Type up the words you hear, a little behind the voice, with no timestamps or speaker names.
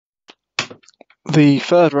The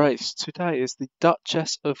third race today is the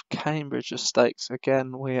Duchess of Cambridgeshire Stakes.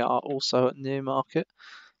 Again, we are also at Newmarket.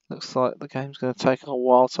 Looks like the game's going to take a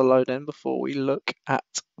while to load in before we look at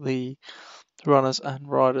the runners and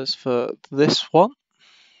riders for this one.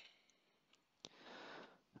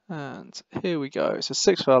 And here we go. It's a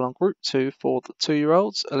 6 furlong Group 2 for the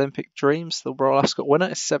 2-year-olds. Olympic Dreams, the Royal Ascot winner,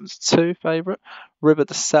 is 7-2 favourite. River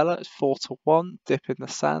the Seller is 4-1. Dip in the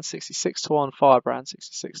Sand 66-1. Firebrand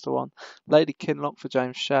 66-1. Lady Kinloch for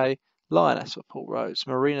James Shea. Lioness for Paul Rhodes.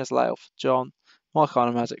 Marina's Lail for John. My Kind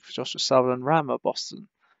of Magic for Joshua Sutherland. Rammer Boston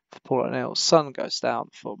for Paul O'Neill. Sun Goes Down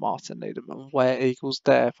for Martin Needham. Where Eagles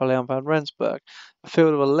Dare for Leon van Rensburg. A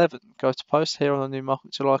field of 11 go to post here on the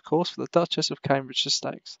Newmarket July course for the Duchess of Cambridgeshire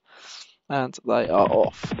Stakes. And they are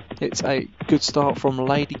off. It's a good start from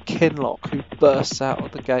Lady Kinloch, who bursts out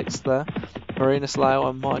of the gates there. Marina's Lail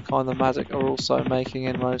and My Kind of Magic are also making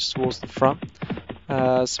inroads towards the front.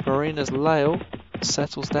 As Marina's Lail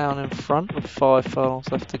settles down in front with 5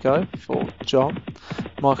 furlongs left to go for John.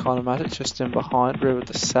 My Kind of Magic just in behind. River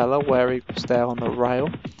the Seller, Where Eagles Dare on the rail.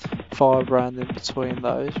 Firebrand in between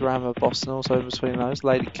those. Rammer Boston also in between those.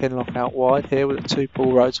 Lady Kinloch out wide here with the 2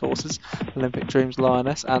 Paul Rhodes horses. Olympic Dreams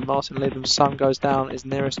Lioness and Martin Needham's Sun Goes Down is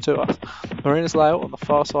nearest to us. Marina's Lail on the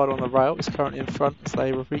far side on the rail is currently in front as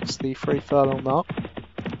they reach the 3 furlong mark.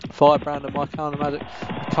 Firebrand and My Kind of Magic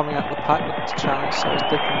are coming out of the pack looking to challenge, so is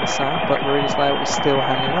Dip in the Sand, but Marina's Lail is still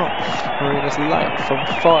hanging on. Marina's Lail from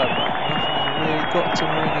Firebrand. Nothing's really got to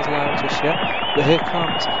Marina's Lail just yet, but here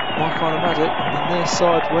comes My Kind of Magic on the near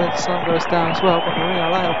side where the Sun Goes Down as well, but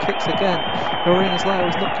Marina's Lail kicks again. Marina's Lail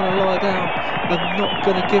is not going to lie down and not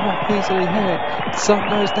going to give up easily here.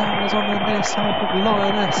 Sun Goes Down is on the near side with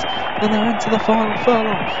Lioness, and they're into the final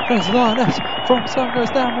furlong. There's Lioness from Sun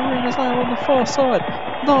Goes Down. Marina's Lail on the far side.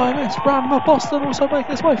 Lioness, Rammer Boston also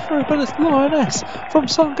making his way through, but it's Lioness from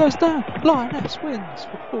Sun Goes Down. Lioness wins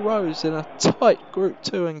for Paul Rhodes in a tight Group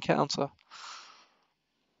 2 encounter.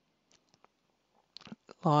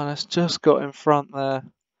 Lioness just got in front there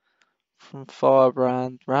from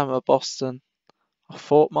Firebrand. Rammer Boston. I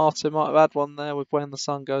thought Martin might have had one there with When the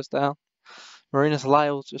Sun Goes Down. Marina's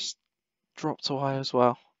Lail just dropped away as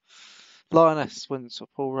well. Lioness wins for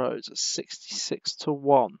Paul Rhodes at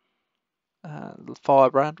 66-1.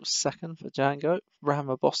 Firebrand was second for Django.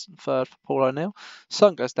 Rammer Boston third for Paul O'Neill.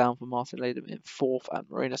 Sun Goes Down for Martin Needham in fourth, and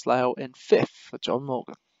Marina's Lail in fifth for John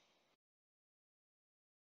Morgan.